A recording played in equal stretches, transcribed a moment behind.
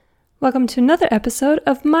Welcome to another episode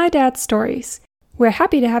of My Dad's Stories. We're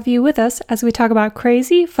happy to have you with us as we talk about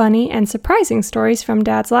crazy, funny, and surprising stories from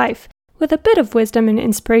Dad's life, with a bit of wisdom and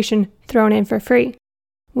inspiration thrown in for free.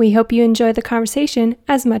 We hope you enjoy the conversation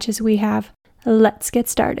as much as we have. Let's get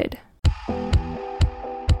started.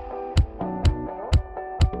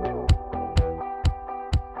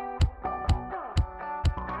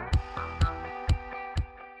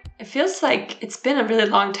 It feels like it's been a really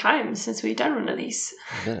long time since we've done one of these.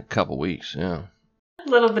 It's been a couple weeks, yeah. A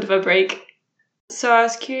little bit of a break. So I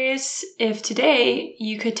was curious if today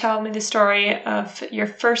you could tell me the story of your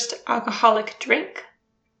first alcoholic drink.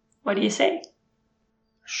 What do you say?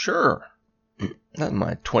 Sure. That's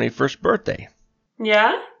my 21st birthday.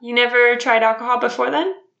 Yeah? You never tried alcohol before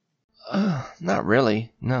then? Not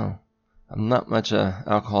really, no. I'm not much a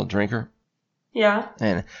alcohol drinker. Yeah.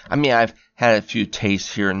 And I mean, I've had a few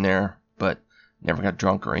tastes here and there, but never got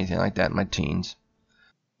drunk or anything like that in my teens.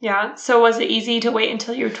 Yeah. So was it easy to wait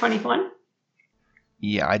until you were 21?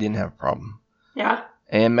 Yeah, I didn't have a problem. Yeah.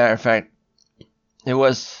 And matter of fact, it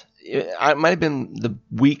might have been the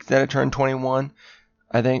week that I turned 21.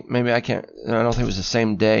 I think maybe I don't think it was the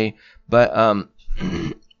same day, but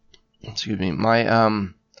excuse me,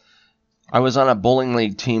 I was on a bowling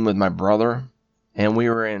league team with my brother, and we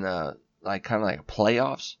were in kind of like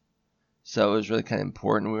playoffs. So it was really kind of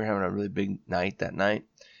important. We were having a really big night that night.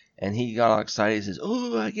 And he got all excited. He says,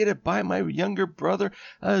 "Oh, I get to buy my younger brother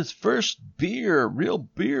his first beer, real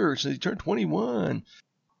beer, since he turned 21.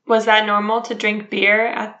 Was that normal to drink beer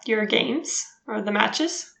at your games or the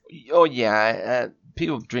matches? Oh, yeah.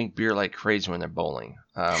 People drink beer like crazy when they're bowling,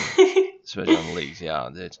 especially on the leagues. Yeah,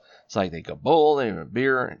 it's like they go bowl, they have a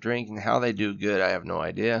beer, and drink, and how they do good, I have no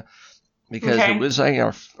idea. Because It was like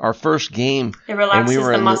our first game. It relaxes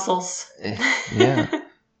the muscles. Yeah.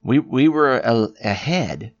 We were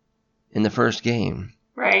ahead in the first game.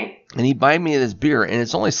 Right. And he bought me this beer, and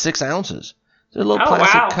it's only 6 ounces. They're little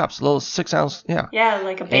plastic cups, little 6 ounce, yeah. Yeah,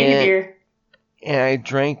 like a baby beer. And I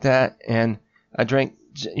drank that, and I drank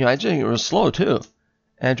it was slow, too.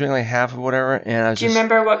 And I drank like half of whatever, and I was Do you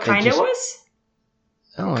remember what kind it was?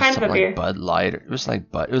 Oh, kind of a beer? Like Bud Light. It was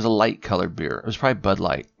like Bud. It was a light colored beer. It was probably Bud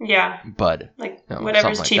Light. Yeah. Bud. Like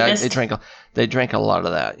whatever's cheapest. They drank a lot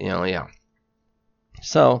of that, yeah.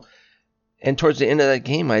 So, and towards the end of that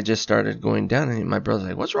game, I just started going down, and my brother's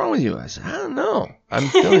like, "What's wrong with you?" I said, "I don't know. I'm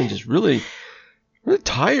feeling just really, really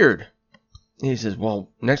tired." And he says, "Well,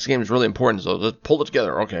 next game is really important, so let's pull it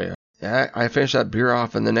together." Okay. I finished that beer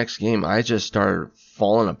off, and the next game, I just started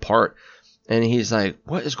falling apart. And he's like,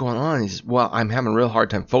 "What is going on?" He says, "Well, I'm having a real hard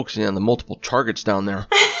time focusing on the multiple targets down there."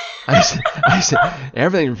 I said,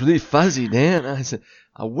 "Everything's really fuzzy, Dan." I said,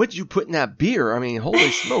 "What'd you put in that beer? I mean,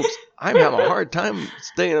 holy smokes, I'm having a hard time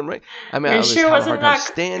staying right." I mean, I was having a hard time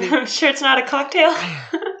standing. I'm sure it's not a cocktail.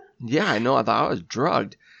 Yeah, I know. I thought I was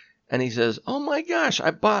drugged. And he says, "Oh my gosh,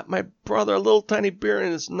 I bought my brother a little tiny beer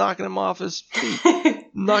and it's knocking him off his feet,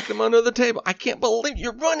 knocking him under the table. I can't believe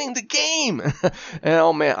you're running the game." And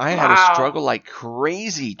oh man, I had to struggle like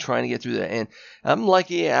crazy trying to get through that. And I'm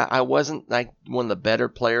lucky I wasn't like one of the better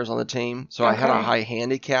players on the team, so I had a high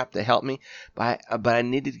handicap to help me. But I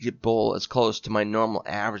needed to get bowl as close to my normal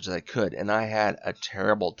average as I could, and I had a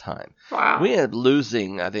terrible time. Wow. We ended up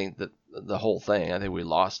losing, I think, the whole thing. I think we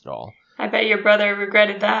lost it all. I bet your brother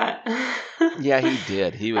regretted that. Yeah, he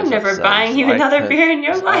did. He was I'm never upset. buying you another beer in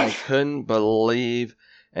your life. I couldn't believe,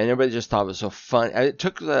 and everybody just thought it was so fun. It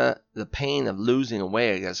took the pain of losing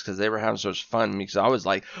away, I guess, because they were having so much fun. Because I was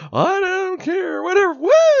like, "I don't care, whatever,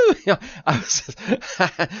 woo!" I was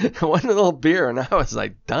just one little beer, and I was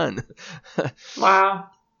like done. Wow.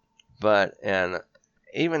 And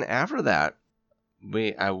even after that,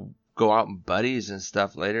 I go out with buddies and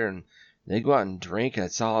stuff later, and they go out and drink, and I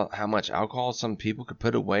saw how much alcohol some people could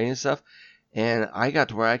put away and stuff. And I got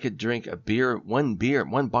to where I could drink one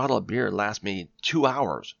bottle of beer last me 2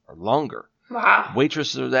 hours or longer. Wow.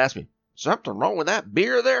 Waitresses would ask me, "Something wrong with that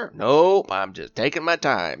beer there?" "Nope, I'm just taking my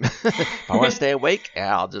time. If I want to stay awake,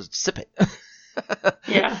 I'll just sip it."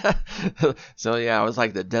 Yeah. So yeah, I was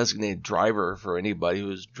like the designated driver for anybody who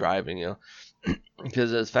was driving,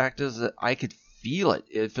 because the fact is that I could feel it.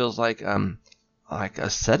 It feels like a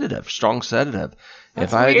sedative, strong sedative.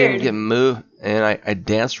 That's if I weird. didn't get moved and I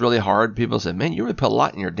danced really hard, people said, "Man, you really put a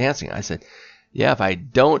lot in your dancing." I said, "Yeah, if I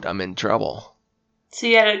don't, I'm in trouble." So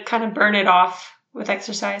you had to kind of burn it off with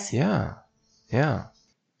exercise. Yeah.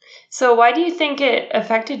 So why do you think it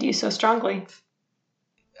affected you so strongly?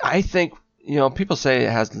 I think, people say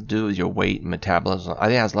it has to do with your weight and metabolism. I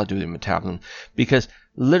think it has a lot to do with your metabolism, because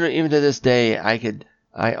literally even to this day, I'll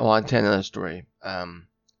tell you another story.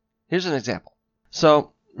 Here's an example.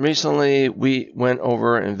 So recently we went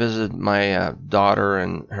over and visited my daughter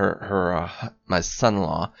and my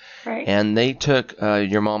son-in-law, Right. and they took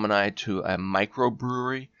your mom and I to a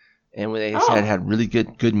microbrewery, and they Oh. had really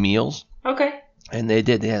good meals. Okay. And they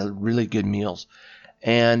did. They had really good meals.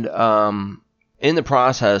 And in the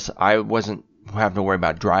process, I wasn't having to worry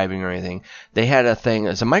about driving or anything. They had a thing.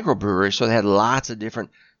 It's a microbrewery, so they had lots of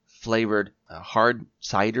different flavored hard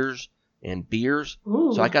ciders and beers.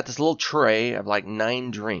 Ooh. So I got this little tray of like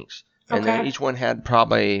 9 drinks. And then Okay. each one had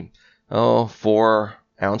probably, 4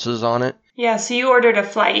 ounces on it. Yeah, so you ordered a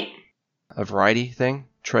flight. A variety thing,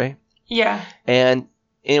 tray. Yeah. And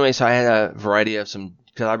anyway, so I had a variety of some,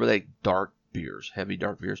 because I really like dark beers, heavy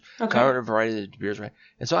dark beers. Okay. So I ordered a variety of beers, right?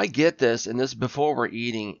 And so I get this, and this is before we're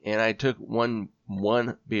eating, and I took one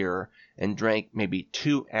beer and drank maybe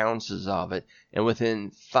 2 ounces of it, and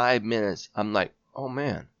within 5 minutes, I'm like, oh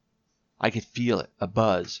man, I could feel it, a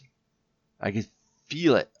buzz. I could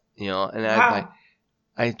feel it, and Wow.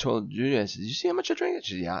 I told Julia, I said, did you see how much I drank?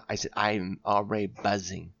 She said, yeah. I said, I'm already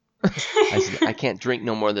buzzing. I said, I can't drink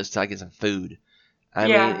no more of this till I get some food. I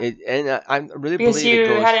mean, I really because believe it you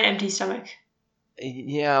goes. had an empty stomach.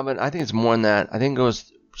 Yeah, but I think it's more than that. I think it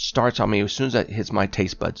starts on me as soon as that hits my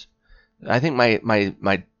taste buds. I think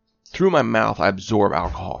my through my mouth I absorb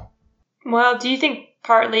alcohol. Well, do you think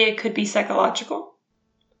partly it could be psychological?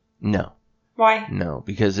 No, Why? no,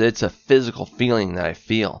 because it's a physical feeling that I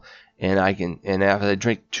feel, and and if I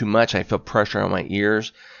drink too much, I feel pressure on my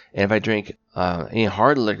ears, and if I drink any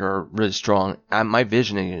hard liquor really strong, my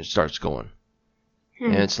vision starts going,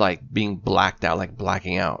 and it's like being blacked out, like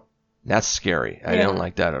blacking out. That's scary. I don't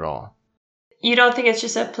like that at all. You don't think it's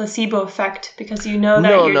just a placebo effect because you know that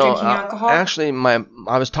you're drinking alcohol? Actually,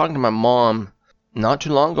 I was talking to my mom not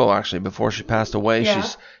too long ago. Actually, before she passed away, Yeah.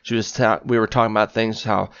 we were talking about things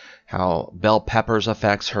how bell peppers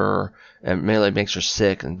affects her and really makes her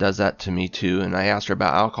sick and does that to me too. And I asked her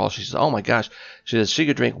about alcohol. She says, "Oh my gosh," she says she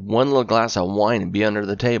could drink one little glass of wine and be under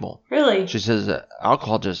the table. Really? She says that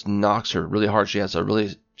alcohol just knocks her really hard.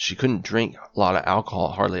 She couldn't drink a lot of alcohol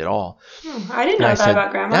hardly at all. I didn't know that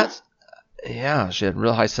about Grandma. Yeah, she had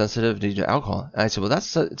real high sensitivity to alcohol. And I said, well,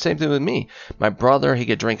 that's the same thing with me. My brother, he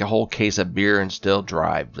could drink a whole case of beer and still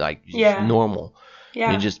drive, like normal.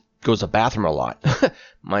 Yeah. He just goes to the bathroom a lot.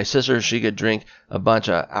 My sister, she could drink a bunch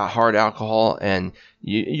of hard alcohol, and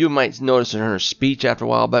you might notice in her speech after a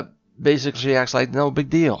while, but basically she acts like no big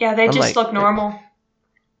deal. Yeah, they just look normal.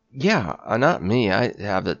 Yeah, not me. I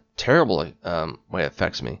have a terrible way it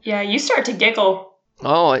affects me. Yeah, you start to giggle.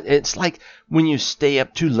 Oh, it's like when you stay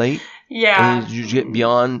up too late. Yeah. And you get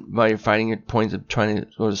beyond by fighting your points of trying to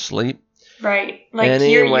go to sleep. Right. Like and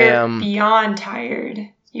you're anyway, beyond tired.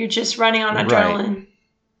 You're just running on adrenaline. Right.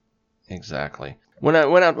 Exactly. When I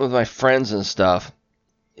went out with my friends and stuff,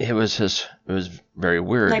 it was very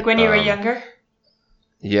weird. Like when you were younger?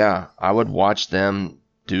 Yeah. I would watch them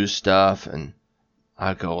do stuff, and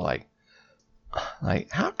I'd go like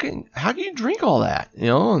how can you drink all that?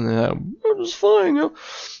 And it was fine,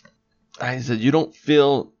 I said, you don't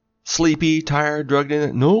feel sleepy, tired, drugged in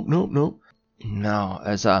it? Nope. No,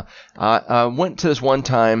 as I went to this one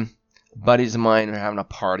time, buddies of mine were having a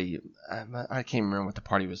party. I can't remember what the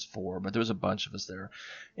party was for, but there was a bunch of us there,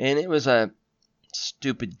 and it was a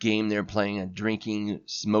stupid game they were playing, a drinking,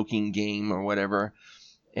 smoking game or whatever,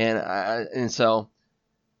 and so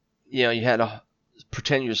you had to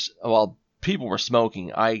pretend while people were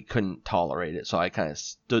smoking, I couldn't tolerate it, so I kind of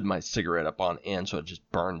stood my cigarette up on end so it just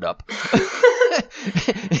burned up.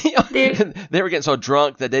 They were getting so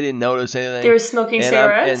drunk that they didn't notice anything. They were smoking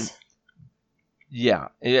cigarettes? Yeah.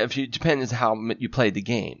 It depends how you played the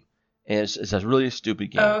game. And it's a really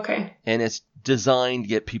stupid game. Oh, okay. And it's designed to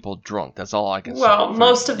get people drunk. That's all I can say. Well,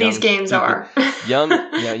 most of these games are. young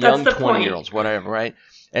 20-year-olds, point. whatever, right?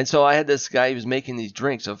 And so I had this guy who was making these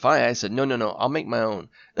drinks. So finally I said, no, I'll make my own.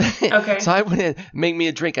 Okay. So I went in, make me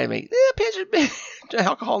a drink. I made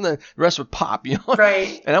alcohol, and the rest would pop,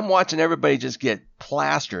 Right. And I'm watching everybody just get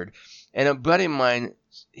plastered. And a buddy of mine,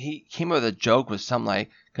 he came up with a joke with something like,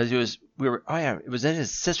 because it was at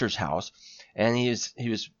his sister's house, and he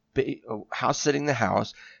was house sitting the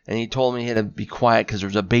house, and he told me he had to be quiet because there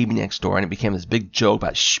was a baby next door, and it became this big joke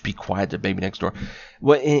about shh, be quiet, the baby next door.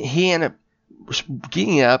 Well, he ended up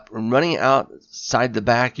getting up and running outside the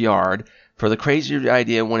backyard for the crazy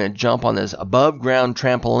idea when to jump on this above ground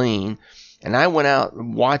trampoline. And I went out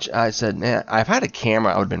and watched. I said, man, if I had a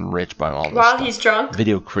camera, I would have been rich by all this While stuff. he's drunk?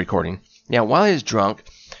 Video recording. Yeah, while he's drunk.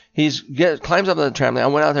 Climbs up on the trampoline. I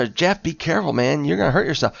went out there, Jeff, be careful, man. You're going to hurt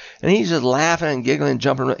yourself. And he's just laughing and giggling and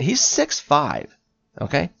jumping around. He's 6'5",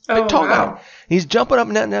 okay? Big tall guy. He's jumping up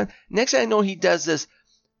and down. Next thing I know, he does this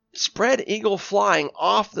spread eagle flying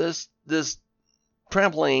off this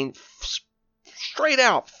trampoline straight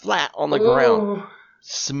out flat on the ground.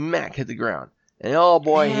 Smack hit the ground. And oh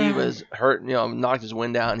boy, Man. he was hurt, knocked his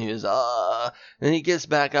wind out, and he was, and then he gets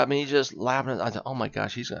back up and he's just laughing. I thought, oh my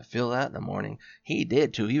gosh, he's going to feel that in the morning. He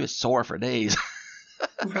did too. He was sore for days.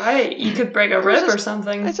 Right. You could break a rib or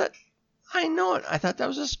something. I said, I know it. I thought that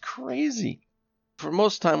was just crazy. For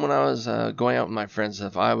most of the time when I was going out with my friends,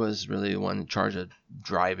 if I was really the one in charge of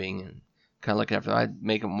driving and kind of looking after them, I'd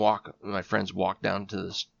make them my friends walk down to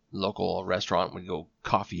this local restaurant. We'd go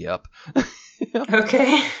coffee up.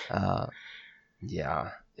 Okay. Yeah,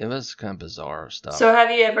 it was kind of bizarre stuff. So have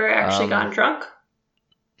you ever actually gotten drunk?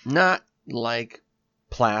 Not like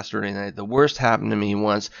plastered or anything. The worst happened to me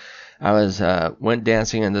once. I was went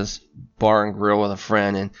dancing in this bar and grill with a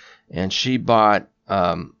friend, and she bought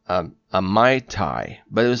a Mai Tai,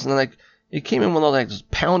 but it was like it came in one of those like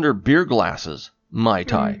pounder beer glasses. Mai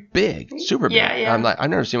Tai, big, super big. Yeah. I'm like, I've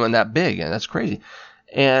never seen one that big, and that's crazy.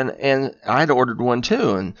 And I had ordered one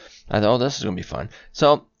too, and I thought, oh, this is gonna be fun.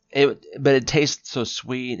 So but it tastes so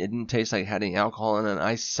sweet. It didn't taste like it had any alcohol in it. And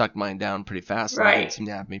I sucked mine down pretty fast. Right. And it didn't seem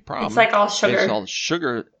to have any problem. It's like all sugar. It's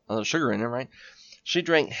all sugar in it, right? She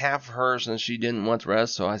drank half of hers and she didn't want the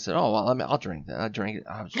rest. So I said, oh, well, I'll drink that. I drank it.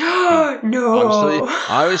 I was No.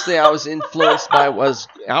 Obviously, I was influenced by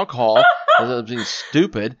alcohol because I was being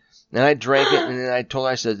stupid. And I drank it, and then I told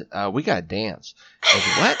her, I said, we got to dance. I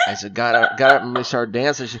said, what? I said, got up and we started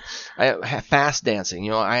dancing. I had fast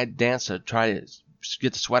dancing. I had danced to try to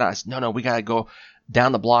get the sweat out. I said, no, we got to go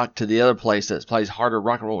down the block to the other place that plays harder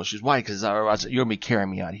rock and roll. She's, why? Because you're going to be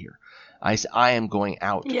carrying me out of here. I said, I am going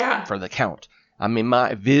out for the count. I mean,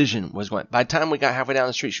 my vision was going. By the time we got halfway down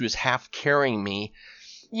the street, she was half carrying me.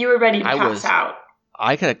 You were ready to pass out.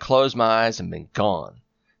 I could have closed my eyes and been gone.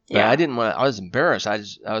 But Yeah. I didn't want to. I was embarrassed. I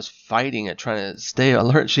was fighting it, trying to stay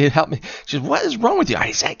alert. She had helped me. She said, what is wrong with you?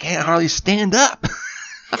 I said, I can't hardly stand up.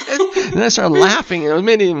 And I started laughing, and it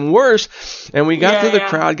made it even worse. And we got through the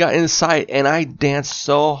crowd, got in sight, and I danced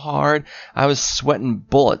so hard. I was sweating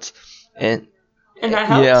bullets. And that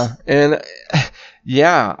helps? Yeah. And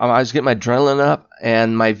I was getting my adrenaline up,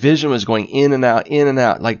 and my vision was going in and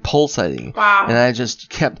out, like pulsating. Wow. And I just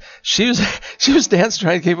kept. She was dancing,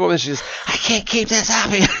 trying to keep up, and she's, I can't keep this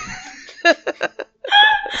happy.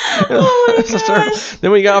 Oh my gosh.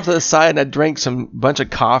 Then we got off to the side, and I drank bunch of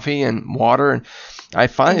coffee and water, and I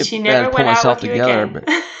finally had to pull myself together. But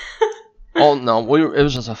oh no, it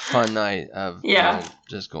was just a fun night of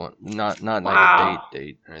just going, not like a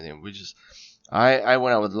date or anything. We just. I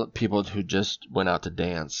went out with people who just went out to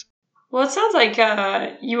dance. Well, it sounds like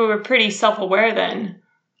you were pretty self-aware then.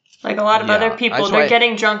 Like a lot of other people, they're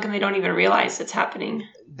getting drunk and they don't even realize it's happening.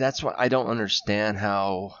 That's why I don't understand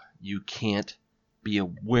how you can't be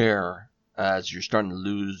aware as you're starting to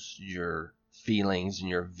lose your feelings and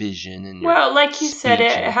your vision and your like you said,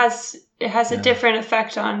 it has a Yeah. different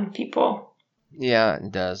effect on people. Yeah,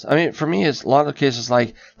 it does. I mean, for me, it's a lot of cases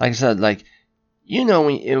like I said, like,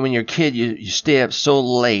 when you're a kid, you stay up so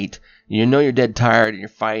late, you're dead tired, and you're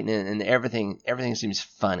fighting, and everything seems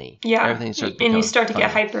funny. Yeah, everything starts and you start to funny.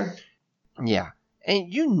 get hyper. Yeah,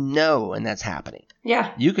 and and that's happening.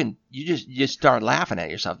 Yeah, You just start laughing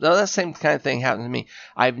at yourself. No, that same kind of thing happened to me.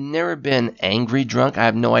 I've never been angry drunk. I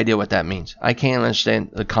have no idea what that means. I can't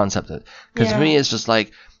understand the concept of it. Because to me, it's just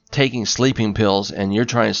like taking sleeping pills and you're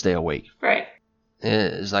trying to stay awake. Right.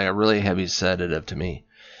 It's like a really heavy sedative to me.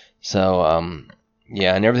 So,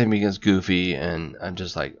 and everything becomes goofy, and I'm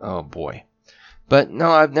just like, oh boy. But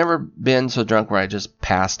no, I've never been so drunk where I just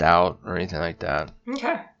passed out or anything like that.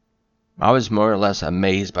 Okay. I was more or less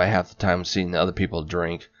amazed by half the time seeing other people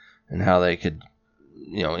drink and how they could,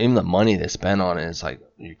 even the money they spend on it. It's like,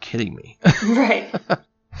 you're kidding me. Right.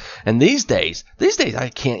 And these days, I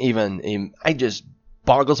can't even, I just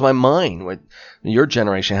boggles my mind what your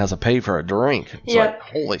generation has to pay for a drink. It's like,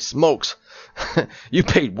 holy smokes. You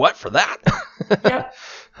paid what for that? Yep.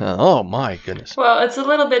 Oh my goodness. Well, it's a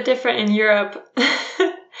little bit different in Europe.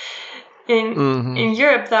 In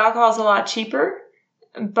Europe, the alcohol is a lot cheaper,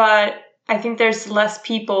 but I think there's less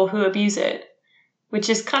people who abuse it, which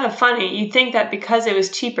is kind of funny. You'd think that because it was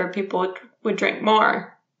cheaper, people would drink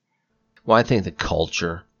more. Well, I think the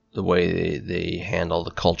culture, the way they handle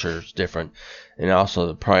the culture is different, and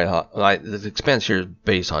also the expense here is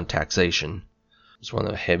based on taxation. It's one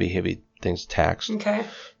of the heavy things taxed. Okay.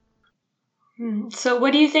 So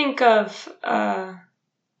what do you think of,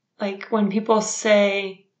 like when people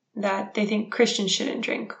say that they think Christians shouldn't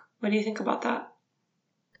drink? What do you think about that?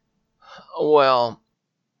 Well,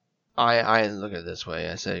 I look at it this way.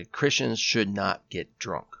 I say Christians should not get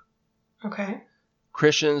drunk. Okay.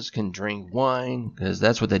 Christians can drink wine because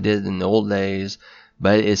that's what they did in the old days.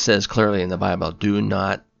 But it says clearly in the Bible, do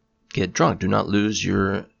not get drunk. Do not lose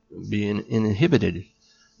your being inhibited.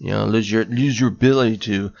 Lose your ability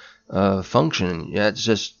to function. Yeah, it's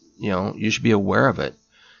just, you should be aware of it.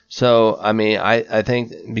 So, I mean, I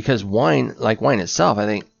think because wine, like wine itself, I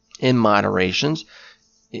think in moderations,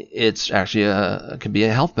 it's actually could be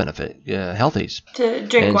a health benefit, healthy. To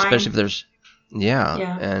drink and wine. Especially if there's,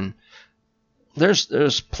 and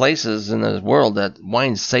there's places in the world that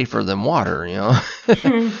wine's safer than water,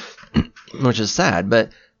 which is sad.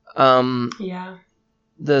 But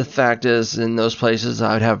the fact is, in those places,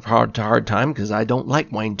 I would have a hard time because I don't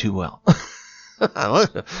like wine too well.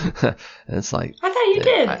 It's like I thought you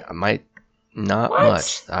did. I might not What?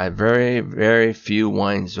 much. I very, very few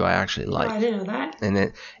wines do I actually like. Oh, I didn't know that.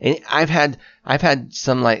 And I've had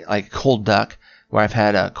some like cold duck where I've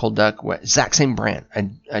had a cold duck, exact same brand.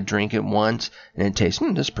 I drink it once and it tastes,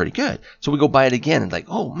 this is pretty good. So we go buy it again and like,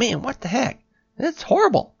 oh man, what the heck? It's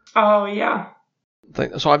horrible. Oh yeah.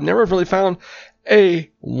 So I've never really found a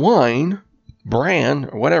wine brand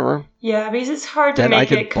or whatever. Yeah, because it's hard to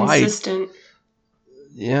make it consistent.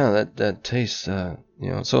 Yeah, that tastes, So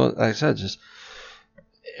like I said,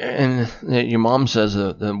 and your mom says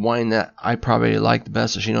the wine that I probably like the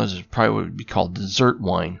best that she knows is probably what would be called dessert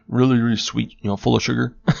wine. Really, really sweet, full of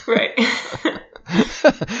sugar. Right.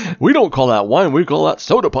 We don't call that wine. We call that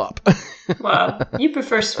soda pop. Well, you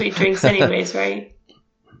prefer sweet drinks anyways, right?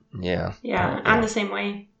 Yeah. Yeah, I'm the same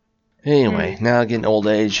way. Anyway, now getting old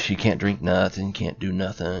age, you can't drink nothing, you can't do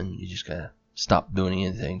nothing. You just gotta stop doing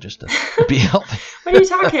anything just to be healthy. What are you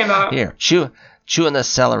talking about? Here, chewing the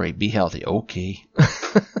celery. Be healthy. Okay.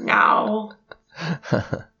 No.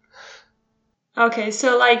 Okay,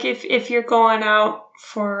 so like if you're going out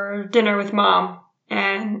for dinner with mom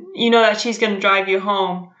and you know that she's going to drive you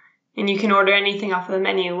home and you can order anything off of the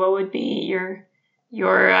menu, what would be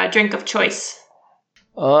your drink of choice?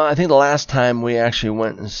 I think the last time we actually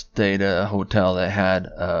went and stayed at a hotel that had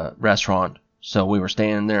a restaurant, so we were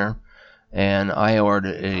staying there, and I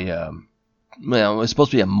ordered it was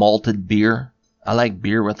supposed to be a malted beer. I like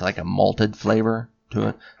beer with like a malted flavor to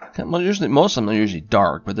it. Well, usually most of them are usually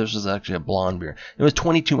dark, but this was actually a blonde beer. It was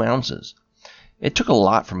 22 ounces. It took a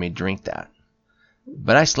lot for me to drink that,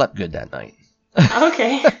 but I slept good that night.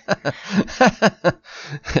 Okay.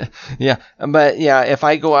 Yeah, but yeah, if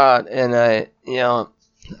I go out and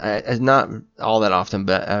not all that often,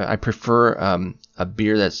 but I prefer a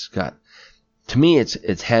beer that's got, to me,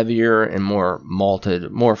 it's heavier and more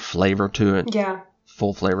malted, more flavor to it. Yeah.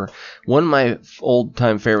 Full flavor. One of my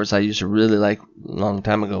old-time favorites I used to really like a long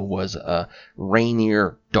time ago was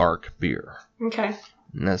Rainier Dark Beer. Okay.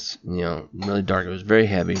 And that's, really dark. It was very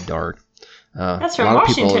heavy, dark. That's from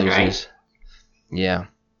Washington, right? Yeah.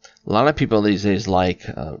 A lot of people these days like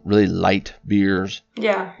really light beers.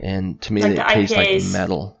 Yeah. And to me, like they taste IPAs. like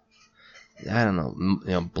metal. I don't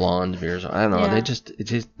know, blonde beers. I don't know. Yeah.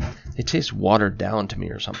 They taste watered down to me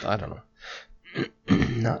or something. I don't know.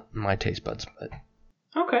 Not my taste buds, but.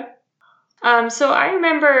 Okay. So I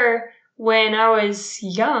remember when I was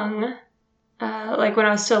young, like when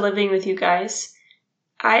I was still living with you guys,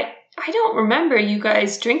 I don't remember you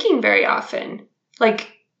guys drinking very often.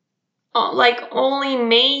 Like only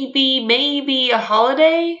maybe a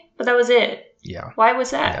holiday, but that was it. Yeah. Why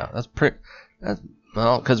was that? Yeah,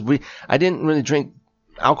 because I didn't really drink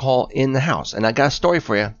alcohol in the house, and I got a story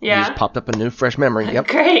for you. Yeah. You just popped up a new fresh memory. Yep.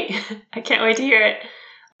 Great. I can't wait to hear it.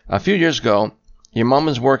 A few years ago, your mom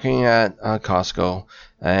was working at Costco,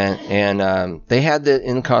 and they had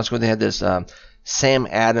in Costco they had this Sam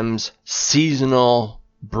Adams seasonal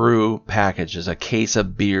brew package. It's a case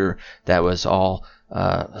of beer that was all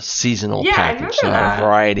seasonal package. I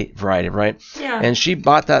remember that. Variety, right? Yeah. And she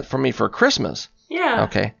bought that for me for Christmas. Yeah.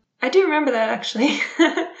 Okay. I do remember that actually.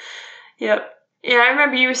 Yep. Yeah, I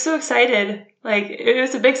remember you were so excited. Like it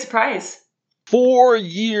was a big surprise. 4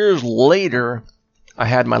 years later, I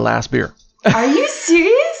had my last beer. Are you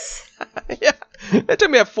serious? Yeah. It took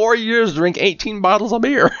me 4 years to drink 18 bottles of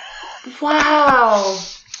beer. Wow.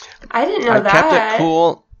 I didn't know that. I kept it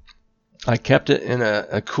cool. I kept it in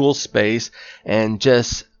a cool space, and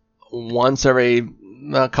just once every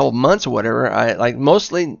couple months or whatever, I like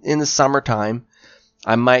mostly in the summertime,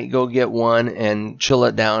 I might go get one and chill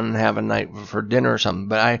it down and have a night for dinner or something.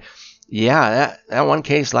 But that one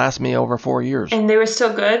case lasted me over 4 years. And they were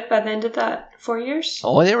still good by the end of that 4 years?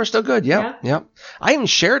 Oh, they were still good. Yep. I even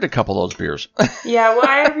shared a couple of those beers. Yeah, well,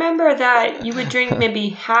 I remember that you would drink maybe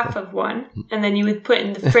half of one, and then you would put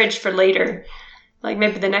in the fridge for later, like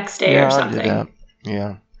maybe the next day or something. I did that.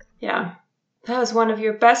 Yeah. Yeah. That was one of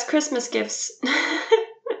your best Christmas gifts.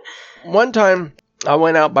 One time, I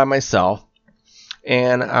went out by myself,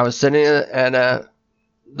 and I was sitting at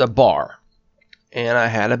the bar, and I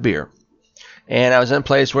had a beer. And I was in a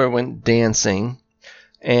place where I went dancing,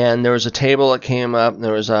 and there was a table that came up, and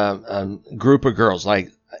there was a group of girls,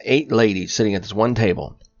 like 8 ladies sitting at this one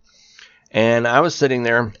table. And I was sitting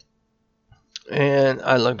there, and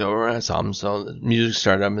I looked over and I saw them, so the music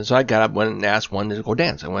started up, and so I got up, went and asked one to go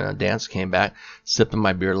dance. I went and danced, came back, sipping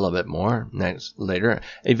my beer a little bit more later.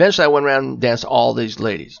 Eventually, I went around and danced all these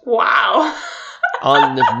ladies. Wow.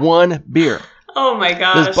 On this one beer. Oh, my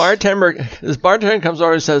gosh. This bartender comes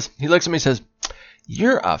over and says, he looks at me and says,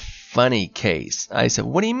 "You're a funny case." I said,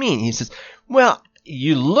 "What do you mean?" He says, "Well,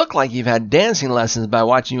 you look like you've had dancing lessons by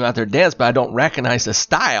watching you out there dance, but I don't recognize the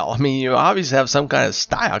style. I mean, you obviously have some kind of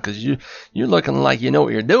style because you're looking like you know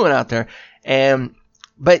what you're doing out there."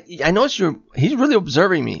 But I noticed he's really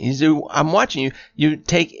observing me. I'm watching you. You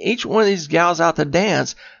take each one of these gals out to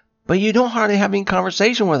dance, but you don't hardly have any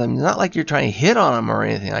conversation with them. It's not like you're trying to hit on them or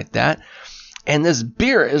anything like that. And this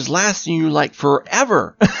beer is lasting you like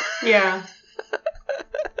forever. Yeah.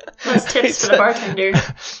 Those tips for the bartender.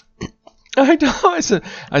 I know.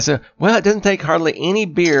 I said, well, it doesn't take hardly any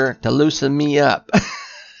beer to loosen me up.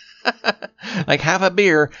 Like half a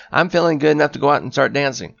beer, I'm feeling good enough to go out and start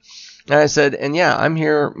dancing. And I said, and yeah, I'm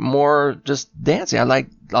here more just dancing. I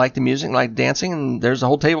like the music, like dancing, and there's a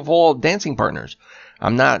whole table full of dancing partners.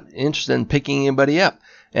 I'm not interested in picking anybody up.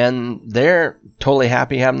 And they're totally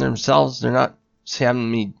happy having themselves. They're not having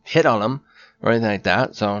me hit on them or anything like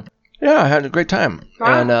that. So, yeah, I had a great time.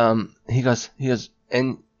 Wow. And he goes,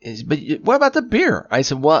 but what about the beer? I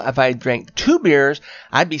said, well, if I drank 2 beers,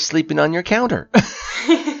 I'd be sleeping on your counter.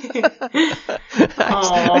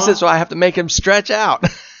 I said, so I have to make him stretch out.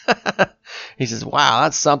 He says, wow,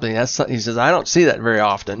 that's something. He says, I don't see that very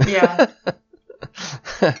often. Yeah.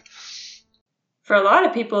 For a lot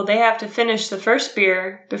of people, they have to finish the first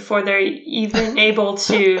beer before they're even able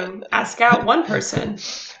to ask out one person.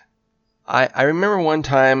 I remember one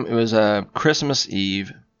time, it was Christmas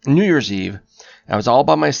Eve, New Year's Eve. I was all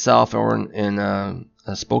by myself over in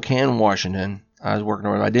Spokane, Washington. I was working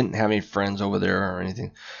over there. I didn't have any friends over there or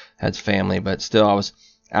anything. I had family, but still, I was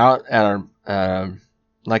out at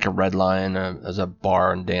like a Red Lion, as a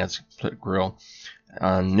bar and dance grill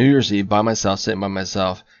on New Year's Eve by myself, sitting by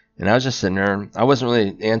myself. And I was just sitting there. I wasn't really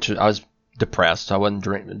interested. I was depressed, so I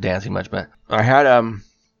wasn't dancing much. But I had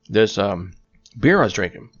this beer I was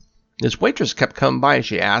drinking. This waitress kept coming by, and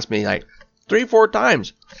she asked me like 3-4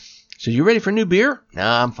 times. So, you ready for new beer? No,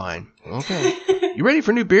 I'm fine. Okay. You ready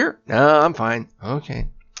for new beer? No, I'm fine. Okay.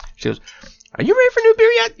 She goes, are you ready for new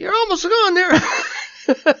beer yet? You're almost gone there.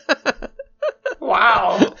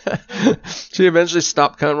 Wow. She eventually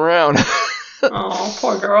stopped coming around. Oh,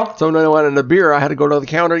 poor girl. So when I wanted a beer, I had to go to the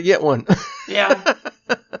counter to get one. Yeah.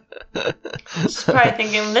 She's probably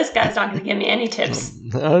thinking, this guy's not going to give me any tips.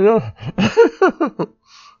 I know.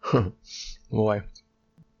 Boy.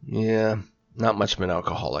 Yeah. Not much of an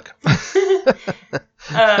alcoholic.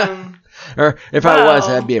 Or if I was,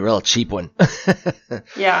 that'd be a real cheap one.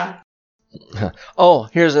 Yeah. Oh,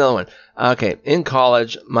 here's another one. Okay, in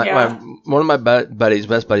college, one of my best buddies,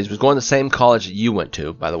 was going to the same college that you went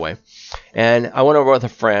to, by the way. And I went over with a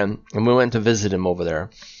friend, and we went to visit him over there.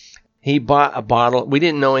 He bought a bottle. We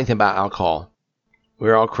didn't know anything about alcohol. We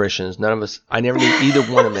were all Christians. None of us. I never knew either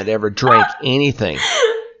one of them that ever drank anything.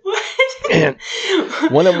 And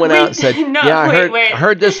one of them went out and said, I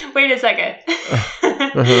heard this. Wait a second.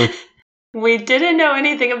 We didn't know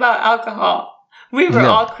anything about alcohol. We were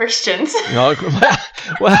all Christians. Well, okay.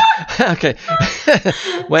 Well, okay.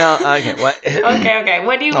 Okay.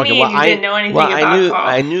 What do you mean you didn't know anything about alcohol?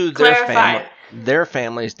 I knew their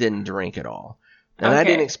families didn't drink at all. And I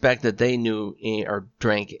didn't expect that they knew or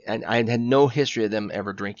drank. And I had no history of them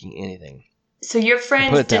ever drinking anything. So your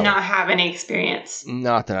friends did not have any experience?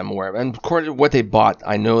 Not that I'm aware of. And according to what they bought,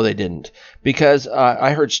 I know they didn't. Because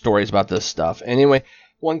I heard stories about this stuff. Anyway,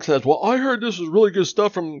 one says, well, I heard this is really good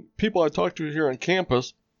stuff from people I talked to here on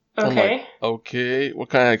campus. Okay. I'm like, okay, what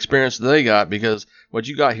kind of experience do they got? Because what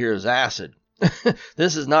you got here is acid.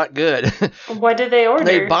 This is not good. What did they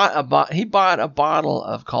order? He bought a bottle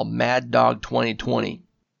of called Mad Dog 2020.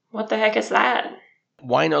 What the heck is that?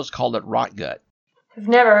 Winos called it Rot Gut. I've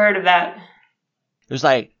never heard of that. It was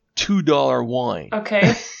like $2 wine.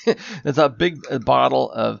 Okay. It's a big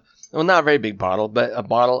bottle of, well, not a very big bottle, but a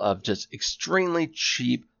bottle of just extremely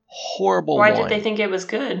cheap, horrible wine. Why did they think it was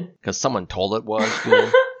good? Because someone told it was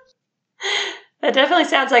good. That definitely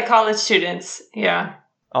sounds like college students. Yeah.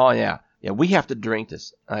 Oh, yeah. Yeah, we have to drink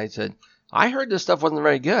this. I said, I heard this stuff wasn't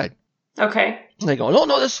very good. Okay. And they go,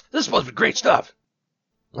 no, this is supposed to be great stuff.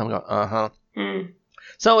 I'm going, uh-huh.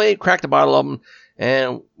 So we cracked a bottle of them,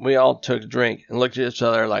 and we all took a drink and looked at each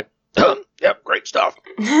other like, yep, great stuff.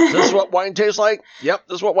 Is this what wine tastes like? Yep,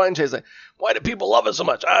 this is what wine tastes like. Why do people love it so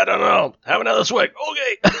much? I don't know. Have another swig.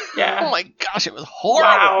 Okay. Yeah. Oh my gosh, it was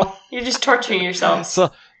horrible. Wow. You're just torturing yourselves.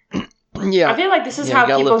 So, yeah. I feel like this is Yeah, how you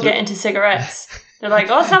gotta people live through get it. into cigarettes. They're like,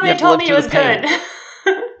 oh, somebody have to told live me it through was the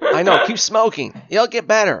good. I know. Keep smoking. It'll get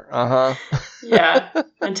better. Uh-huh. Yeah.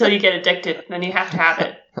 Until you get addicted. Then you have to have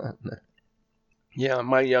it. Yeah, in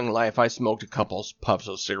my young life, I smoked a couple puffs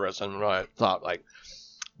of cigarettes, and I thought, like,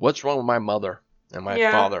 what's wrong with my mother and my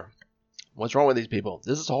father? What's wrong with these people?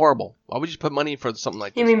 This is horrible. Why would you put money for something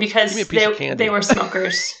like this? You mean because Give me a piece of candy. they were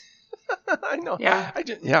smokers? I know. Yeah.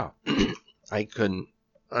 I couldn't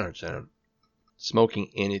understand. Smoking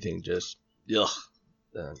anything just, ugh,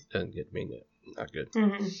 doesn't get me. Not good.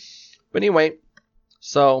 Mm-hmm. But anyway,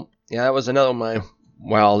 so, yeah, that was another of my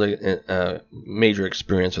wild major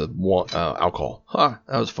experience with alcohol. Huh,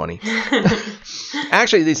 that was funny.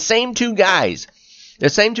 Actually, the same two guys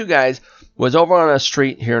was over on a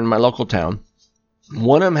street here in my local town.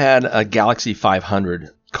 One of them had a Galaxy 500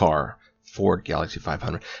 car, Ford Galaxy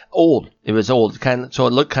 500. Old. It was old. So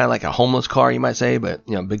it looked kind of like a homeless car, you might say, but,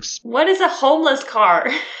 big. What is a homeless car?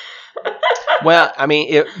 Well, I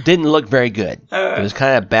mean, it didn't look very good. It was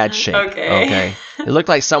kind of bad shape. Okay. It looked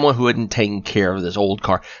like someone who hadn't taken care of this old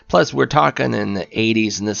car. Plus, we're talking in the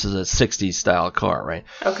 80s, and this is a 60s style car, right?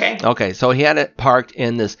 Okay, so he had it parked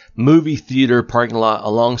in this movie theater parking lot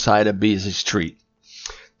alongside a busy street.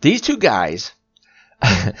 These two guys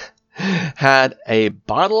had a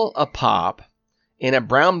bottle of pop in a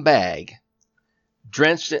brown bag,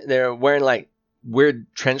 drenched. They're wearing like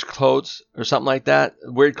weird trench clothes or something like that,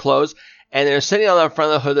 weird clothes, and they're sitting on the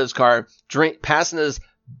front of the hood of this car, passing this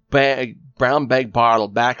brown bag bottle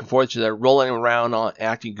back and forth. So they're rolling around,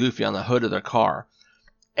 acting goofy on the hood of their car.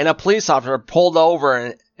 And a police officer pulled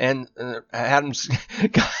over and had him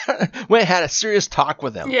had a serious talk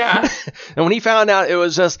with him. Yeah. And when he found out it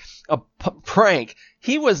was just a prank,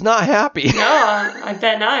 he was not happy. No, I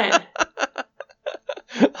bet not.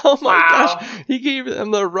 Oh my gosh, he gave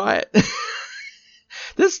them the riot.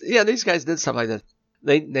 These guys did stuff like that.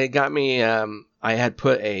 They got me. I had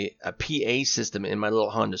put a PA system in my little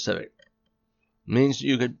Honda Civic. It means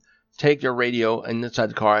you could take your radio inside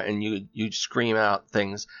the car and you'd scream out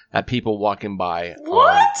things at people walking by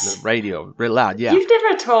on the radio, real loud. Yeah, you've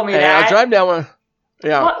never told me and that. I was driving down one.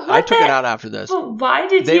 Yeah, what I took it out after this. But why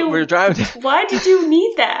did you? We were driving. Why did you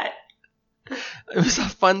need that? It was a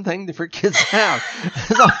fun thing for kids to have.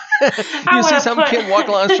 So, you see some kid walking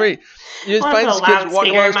along the street. You just find these kids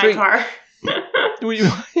walking along the street.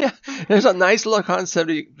 There's a nice little Honda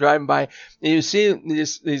Civic driving by, and you see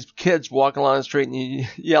these kids walking along the street, and you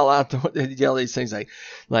yell these things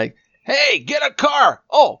like, "Hey, get a car!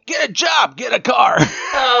 Oh, get a job! Get a car!"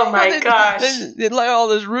 Oh my gosh! They like all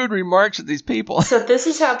those rude remarks at these people. So this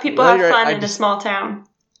is how people have fun in a small town.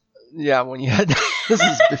 Yeah, when you had this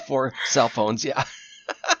is before cell phones. Yeah.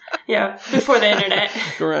 Yeah, before the internet.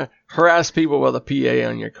 Harass people with a PA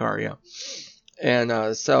on your car. Yeah.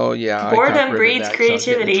 And so, yeah. Boredom breeds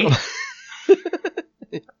creativity.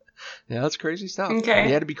 Yeah, that's crazy stuff. Okay.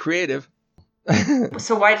 You had to be creative.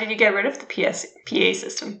 So why did you get rid of the PA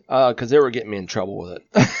system? Because they were getting me in trouble with it.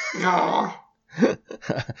 No.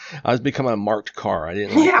 I was becoming a marked car. I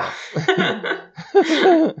didn't like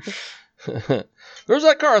that. There's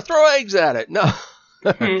that car. Throw eggs at it. No.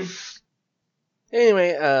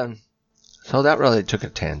 Anyway, so that really took a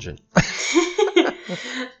tangent.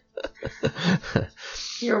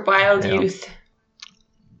 Your wild youth.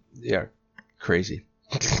 Yeah, crazy.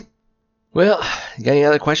 Well, you got any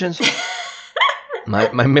other questions?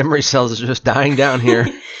 My memory cells are just dying down here.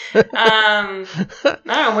 I don't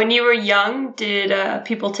know. When you were young, did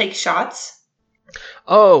people take shots?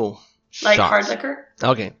 Oh, like shots. Hard liquor?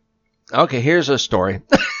 Okay. Here's a story.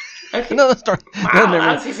 Okay. Another story. Wow,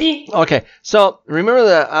 that was easy. Okay, so remember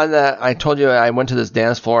that I told you I went to this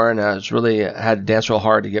dance floor and I had to dance real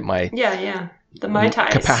hard to get my the Mai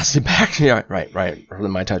Tais capacity back. Yeah, right, the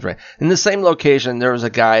Mai Tais, right. In the same location, there was a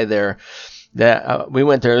guy there that we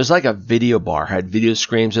went there. It was like a video bar, had video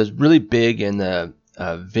screens. It was really big in the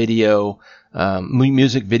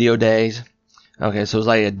music video days. Okay, so it was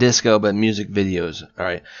like a disco but music videos. All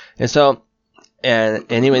right, and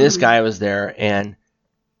anyway, this guy was there and.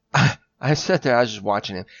 I sat there, I was just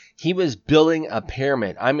watching him. He was building a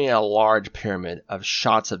pyramid. I mean, a large pyramid of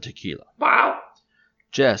shots of tequila. Wow.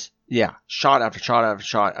 Just, shot after shot after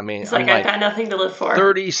shot. I mean, it's like I've got nothing to live for.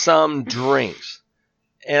 30-some drinks.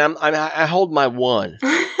 And I hold my one.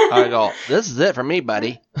 I go, this is it for me,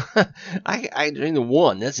 buddy. I drink the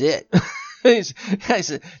one. That's it. I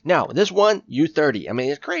said, now this one, you 30. I mean,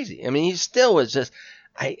 it's crazy. I mean, he still was just,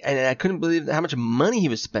 I couldn't believe how much money he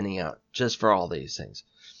was spending out just for all these things.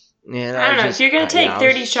 And I don't know. If you're going to take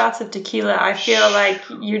 30 shots of tequila, I feel like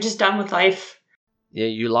you're just done with life. Yeah,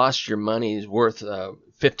 you lost your money's worth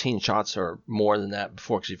 15 shots or more than that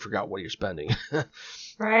before because you forgot what you're spending.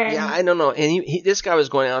 Right. Yeah, I don't know. And this guy was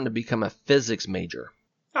going on to become a physics major.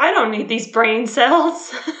 I don't need these brain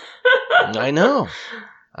cells. I know.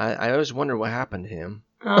 I always wonder what happened to him.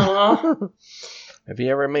 Oh. Have you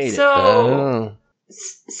ever made it?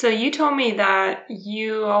 So you told me that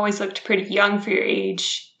you always looked pretty young for your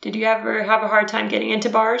age. Did you ever have a hard time getting into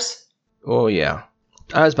bars? Oh, yeah.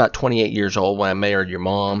 I was about 28 years old when I married your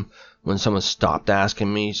mom, when someone stopped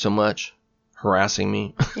asking me so much, harassing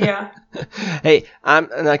me. Yeah. Hey, I'm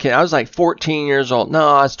not kidding. I was like 14 years old. No,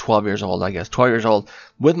 I was 12 years old, I guess. 12 years old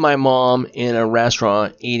with my mom in a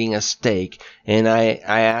restaurant eating a steak. And I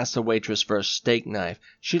asked the waitress for a steak knife.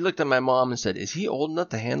 She looked at my mom and said, is he old enough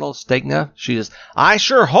to handle a steak knife? She says, I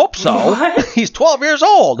sure hope so. What? He's 12 years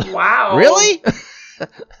old. Wow. Really?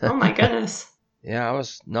 Oh, my goodness. Yeah, I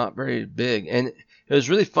was not very big. And it was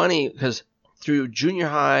really funny because through junior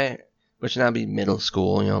high, which now be middle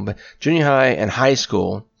school, but junior high and high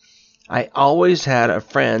school, I always had a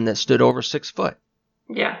friend that stood over 6 foot.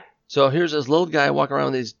 Yeah. So here's this little guy walking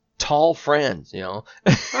around with these tall friends,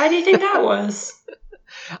 Why do you think that was?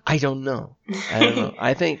 I don't know.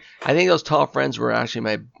 I think those tall friends were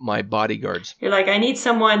actually my bodyguards. You're like, I need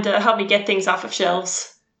someone to help me get things off of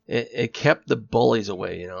shelves. It kept the bullies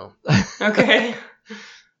away, Okay.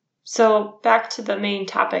 So back to the main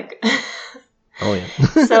topic. Oh,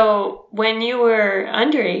 yeah. So when you were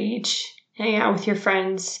underage, hanging out with your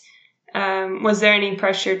friends, was there any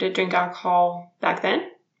pressure to drink alcohol back then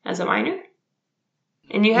as a minor?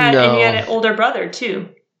 And you had an older brother too.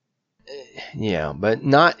 Yeah, but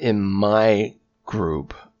not in my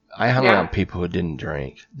group. I hung around people who didn't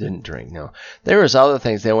drink. No, there was other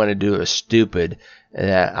things they wanted to do that was stupid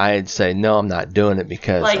that I'd say no, I'm not doing it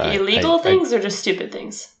because illegal things or just stupid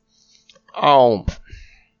things. Oh,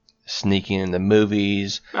 sneaking in the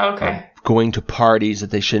movies. Okay. Going to parties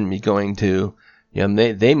that they shouldn't be going to.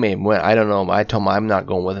 They may have went. I don't know. I told them I'm not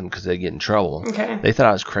going with them because they get in trouble. Okay. They thought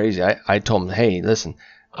I was crazy. I told them, hey, listen,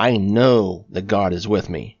 I know that God is with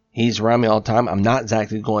me. He's around me all the time. I'm not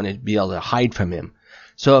exactly going to be able to hide from him.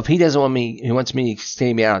 So if he doesn't want me, he wants me to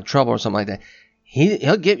stay me out of trouble or something like that,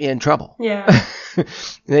 he'll get me in trouble. Yeah.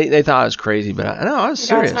 They thought I was crazy, but I was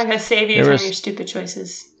serious. God's not going to save you from your stupid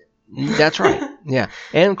choices. That's right. Yeah.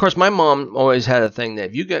 And of course, my mom always had a thing that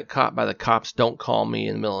if you get caught by the cops, don't call me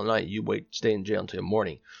in the middle of the night. You stay in jail until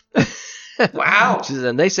morning. Wow. She said,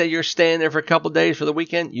 and they say you're staying there for a couple of days for the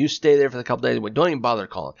weekend. You stay there for a couple of days. Don't even bother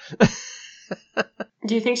calling.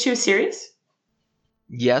 Do you think she was serious?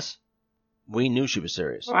 Yes. We knew she was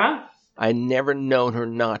serious. Wow. I never known her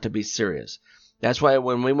not to be serious. That's why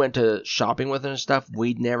when we went to shopping with her and stuff,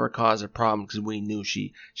 we'd never cause a problem because we knew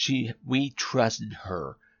we trusted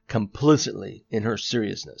her complicitly in her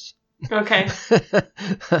seriousness. Okay.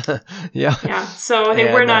 Yeah. Yeah. So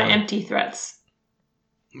they were not empty threats.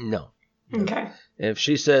 No. Okay. If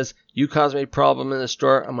she says you caused me a problem in the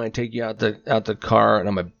store, I'm going to take you out the car and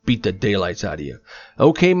I'm going to beat the daylights out of you.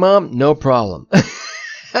 Okay, Mom, no problem.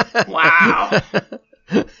 Wow.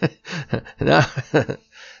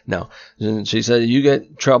 No. She said you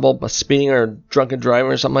get trouble by speeding or drunken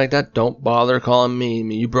driving or something like that, don't bother calling me. I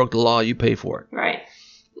mean, you broke the law, you pay for it. Right.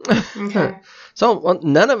 Okay. So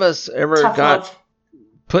none of us ever got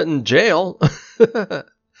put in jail.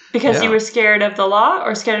 Because you were scared of the law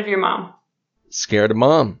or scared of your mom? Scared of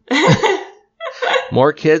Mom.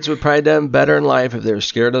 More kids would probably done better in life if they were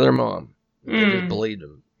scared of their mom. They just believed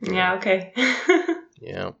them. Yeah, okay.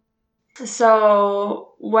 Yeah.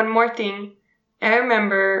 So, one more thing. I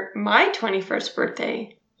remember my 21st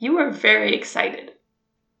birthday. You were very excited.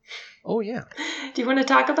 Oh, yeah. Do you want to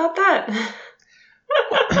talk about that?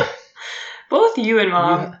 Both you and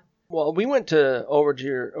Mom. Yeah. Well, we went over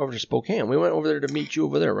to Spokane. We went over there to meet you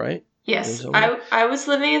over there, right? Yes. I was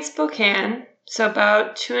living in Spokane, so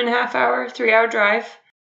about 2.5 hour, 3 hour drive.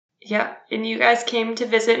 Yeah. And you guys came to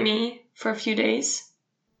visit me for a few days.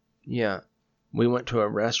 Yeah. We went to a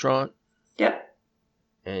restaurant. Yep.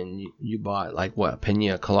 And you bought, like, what,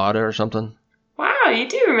 pina colada or something? Wow, you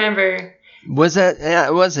do remember. Was that? Yeah,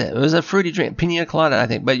 it was it. It was a fruity drink, pina colada, I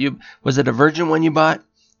think. But was it a virgin one you bought?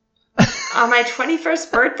 On my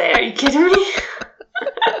 21st birthday? Are you kidding me?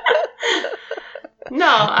 No,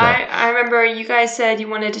 I remember you guys said you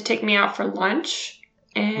wanted to take me out for lunch.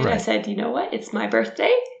 And right. I said, you know what? It's my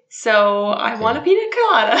birthday. So I want a pina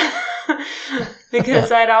colada.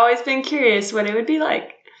 Because I'd always been curious what it would be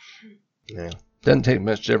like. Yeah. Doesn't take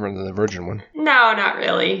much different than the virgin one. No, not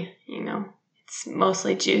really. It's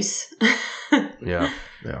mostly juice. Yeah.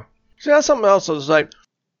 See, that's something else. It's like,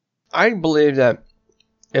 I believe that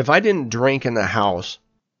if I didn't drink in the house,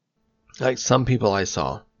 like some people I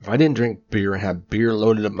saw, if I didn't drink beer and have beer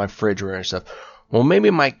loaded up my refrigerator and stuff, well, maybe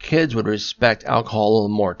my kids would respect alcohol a little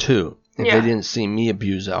more too if they didn't see me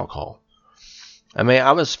abuse alcohol. I mean,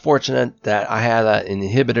 I was fortunate that I had an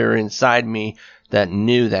inhibitor inside me that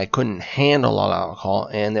knew that I couldn't handle a lot of alcohol,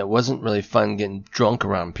 and it wasn't really fun getting drunk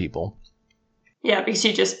around people. Yeah, because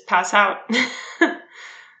you just pass out.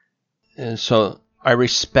 And so I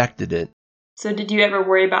respected it. So did you ever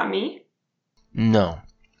worry about me? No.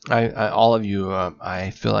 I all of you, I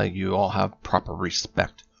feel like you all have proper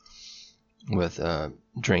respect with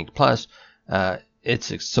drink. Plus,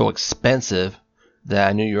 it's so expensive that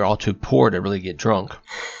I knew you were all too poor to really get drunk.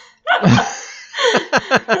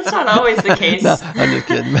 That's not always the case. No, I'm just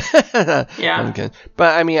kidding. Yeah. I'm kidding.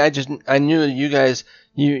 But I mean, I knew you guys,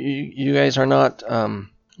 you guys are not,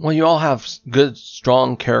 well, you all have good,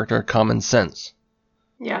 strong character, common sense.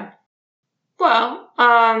 Yeah. Well,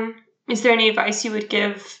 is there any advice you would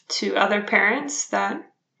give to other parents that,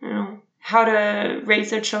 how to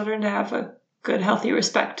raise their children to have a good, healthy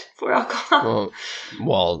respect for alcohol?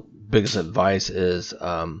 Well, biggest advice is,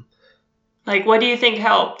 like, what do you think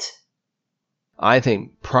helped? I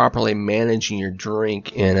think properly managing your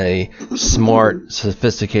drink in a smart,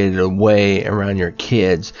 sophisticated way around your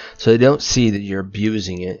kids so they don't see that you're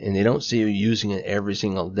abusing it and they don't see you using it every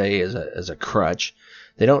single day as a crutch.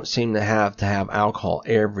 They don't seem to have alcohol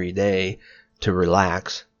every day to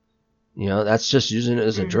relax. That's just using it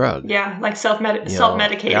as a drug. Yeah, like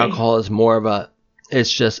self-medicating. Alcohol is more of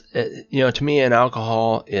it's just, to me, an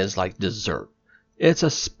alcohol is like dessert. It's a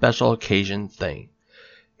special occasion thing.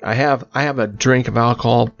 I have a drink of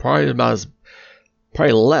alcohol probably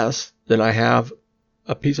less than I have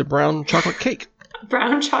a piece of brown chocolate cake.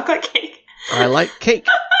 Brown chocolate cake. I like cake.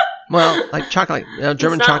 Well, like chocolate,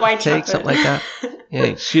 German chocolate cake, something like that. Yeah,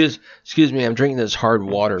 excuse me, I'm drinking this hard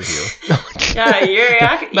water here. Yeah, you're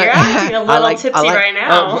acting a little tipsy right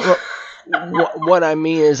now. What I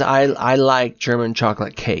mean is I like German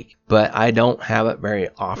chocolate cake, but I don't have it very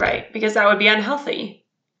often. Right, because that would be unhealthy.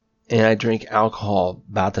 And I drink alcohol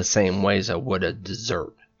about the same way as I would a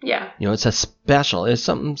dessert. Yeah. It's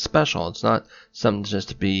something special. It's not something just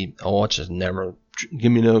to be, it's just never,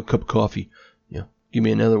 give me another cup of coffee. Give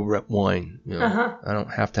me another wine. I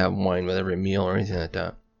don't have to have wine with every meal or anything like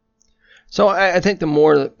that. So I think the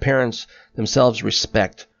more that parents themselves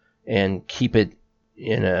respect and keep it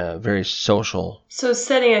in a very social. So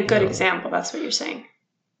setting a good example, that's what you're saying.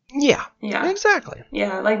 Yeah. Yeah. Exactly.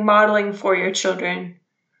 Yeah, like modeling for your children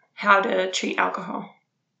how to treat alcohol.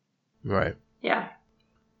 Right. Yeah.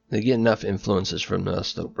 They get enough influences from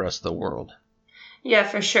the rest of the world. Yeah,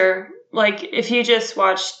 for sure. Like, if you just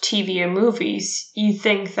watch TV or movies, you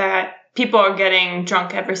think that people are getting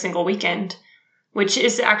drunk every single weekend, which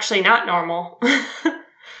is actually not normal.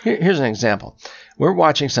 Here's an example. We're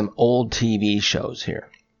watching some old TV shows here.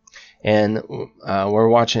 And we're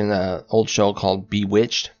watching an old show called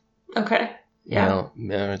Bewitched. Okay. Yeah.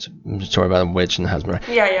 It's a story about a witch and the husband.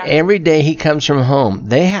 Yeah. Every day he comes from home,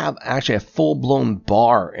 they have actually a full-blown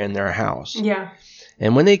bar in their house. Yeah.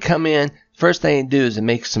 And when they come in, first thing they do is they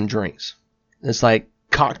make some drinks. It's like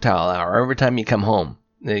cocktail hour. Every time you come home,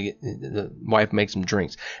 the wife makes some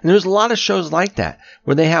drinks. And there's a lot of shows like that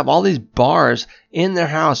where they have all these bars in their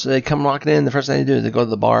house. So they come walking in. The first thing they do is they go to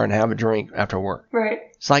the bar and have a drink after work. Right.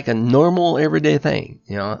 It's like a normal everyday thing.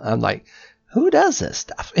 I'm like, who does this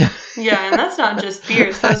stuff? Yeah, and that's not just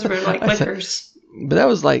beers. Those were like liquors. But that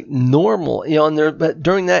was like normal, but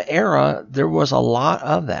during that era, there was a lot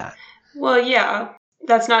of that. Well, yeah,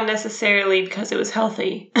 that's not necessarily because it was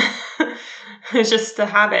healthy. It's just the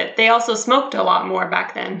habit. They also smoked a lot more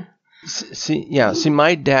back then. See,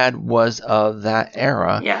 my dad was of that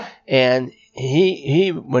era. Yeah. And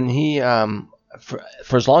when he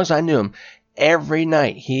for as long as I knew him, every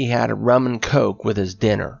night he had a rum and coke with his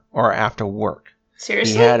dinner or after work.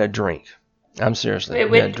 Seriously? He had a drink. I'm seriously.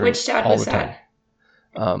 Wait, which dad was that?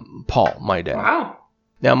 Paul, my dad. Wow.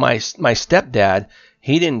 Now my stepdad,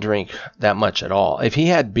 he didn't drink that much at all. If he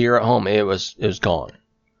had beer at home, it was gone.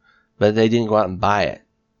 But they didn't go out and buy it.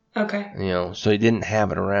 Okay. So he didn't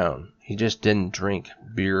have it around. He just didn't drink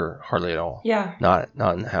beer hardly at all. Yeah. Not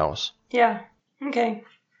in the house. Yeah. Okay.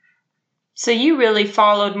 So you really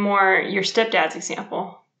followed more your stepdad's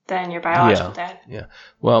example than your biological dad. Yeah.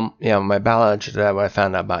 Well, my biological dad, what I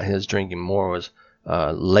found out about his drinking more was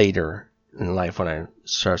later in life when I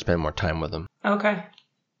started spending more time with him. Okay.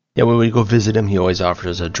 Yeah, when we go visit him, he always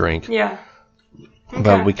offers us a drink. Yeah. Okay.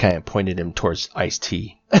 But we kind of pointed him towards iced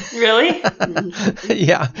tea. Really?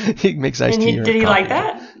 Yeah, he makes iced tea. Did he like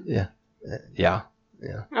that? Yeah, yeah.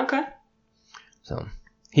 Okay. So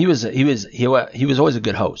he was always a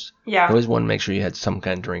good host. Yeah. He always wanted to make sure you had some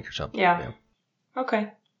kind of drink or something. Yeah.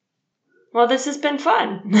 Okay. Well, this has been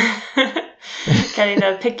fun. Getting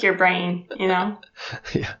to pick your brain, you know?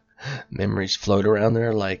 Yeah. Memories float around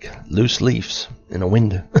there like loose leaves in a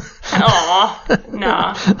wind. Aw,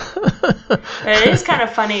 no. But it is kind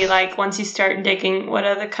of funny, like, once you start digging, what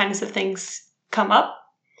other kinds of things come up,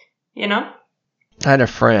 you know? I had a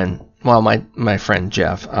friend, well, my friend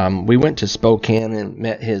Jeff. We went to Spokane and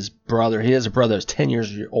met his brother. He has a brother that's 10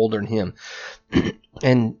 years older than him.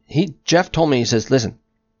 And Jeff told me, he says, listen,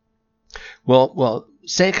 well,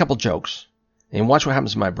 say a couple jokes and watch what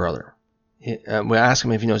happens to my brother. We ask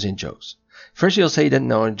him if he knows any jokes. First he'll say he doesn't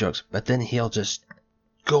know any jokes, but then he'll just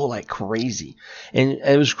go like crazy. And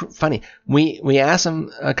it was funny. We asked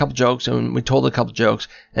him a couple jokes and we told a couple jokes,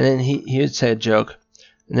 and then he would say a joke,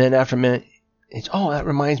 and then after a minute, that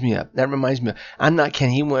reminds me of. I'm not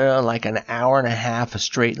kidding. He went on like an hour and a half of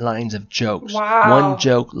straight lines of jokes. Wow. One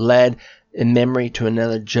joke led in memory to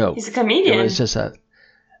another joke. He's a comedian. It was just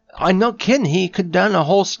I'm not kidding. He could have done a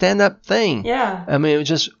whole stand-up thing. Yeah. I mean, it was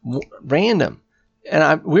just random.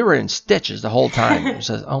 And we were in stitches the whole time. It was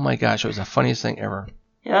just, oh my gosh, it was the funniest thing ever.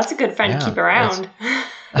 Yeah, that's a good friend to keep around.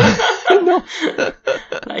 No.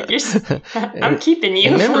 Like, I'm keeping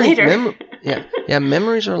you for later.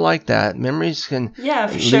 Memories are like that. Memories can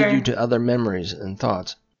lead you to other memories and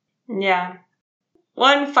thoughts. Yeah.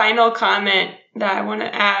 One final comment that I want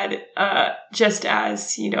to add, just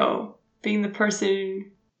as, being the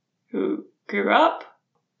person who grew up,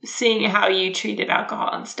 seeing how you treated alcohol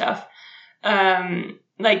and stuff.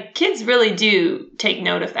 Like, kids really do take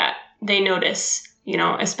note of that. They notice,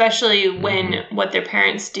 especially when what their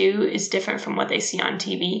parents do is different from what they see on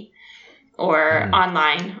TV or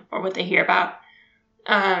online or what they hear about.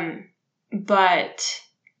 But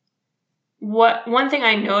one thing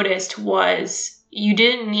I noticed was you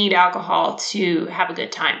didn't need alcohol to have a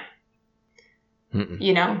good time.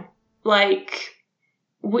 Like,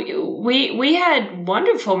 we had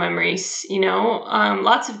wonderful memories,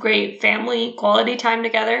 lots of great family quality time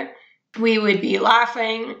together. We would be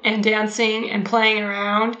laughing and dancing and playing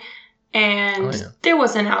around, and there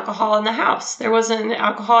wasn't alcohol in the house. There wasn't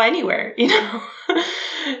alcohol anywhere,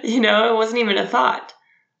 it wasn't even a thought.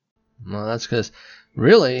 Well, that's because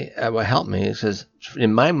really what helped me is because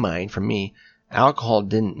in my mind, for me, alcohol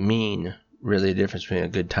didn't mean really a difference between a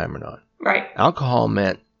good time or not. Right. Alcohol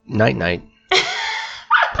meant night.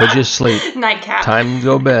 Put you to sleep. Nightcap. Time to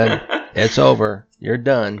go to bed. It's over. You're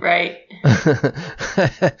done. Right.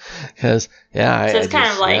 Because, so it's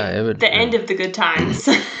kind of like the end of the good times.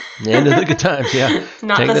 The end of the good times, yeah.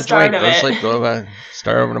 Not Take the start of it. Go to sleep, go back,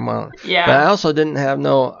 start over tomorrow. Yeah. But I also didn't have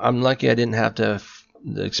I'm lucky I didn't have to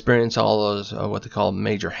experience all those, what they call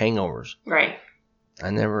major hangovers. Right. I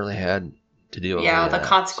never really had to deal with the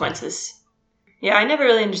consequences. So. Yeah, I never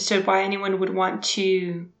really understood why anyone would want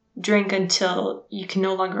to drink until you can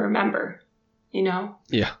no longer remember, Yeah.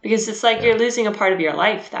 Because it's like you're losing a part of your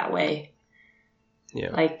life that way.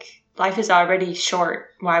 Yeah. Like, life is already short.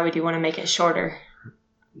 Why would you want to make it shorter?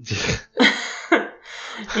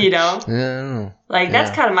 Yeah. Like,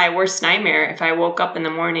 that's kind of my worst nightmare, if I woke up in the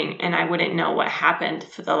morning and I wouldn't know what happened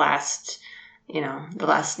for the last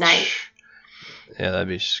night. Yeah, that'd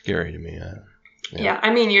be scary to me. Yeah,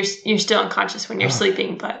 I mean, you're still unconscious when you're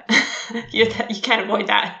sleeping, but you can't avoid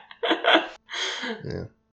that. Yeah.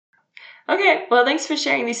 Okay, well, thanks for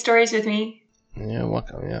sharing these stories with me. Yeah,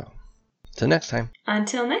 welcome, yeah. Till next time.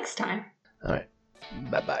 Until next time. All right.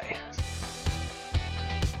 Bye-bye.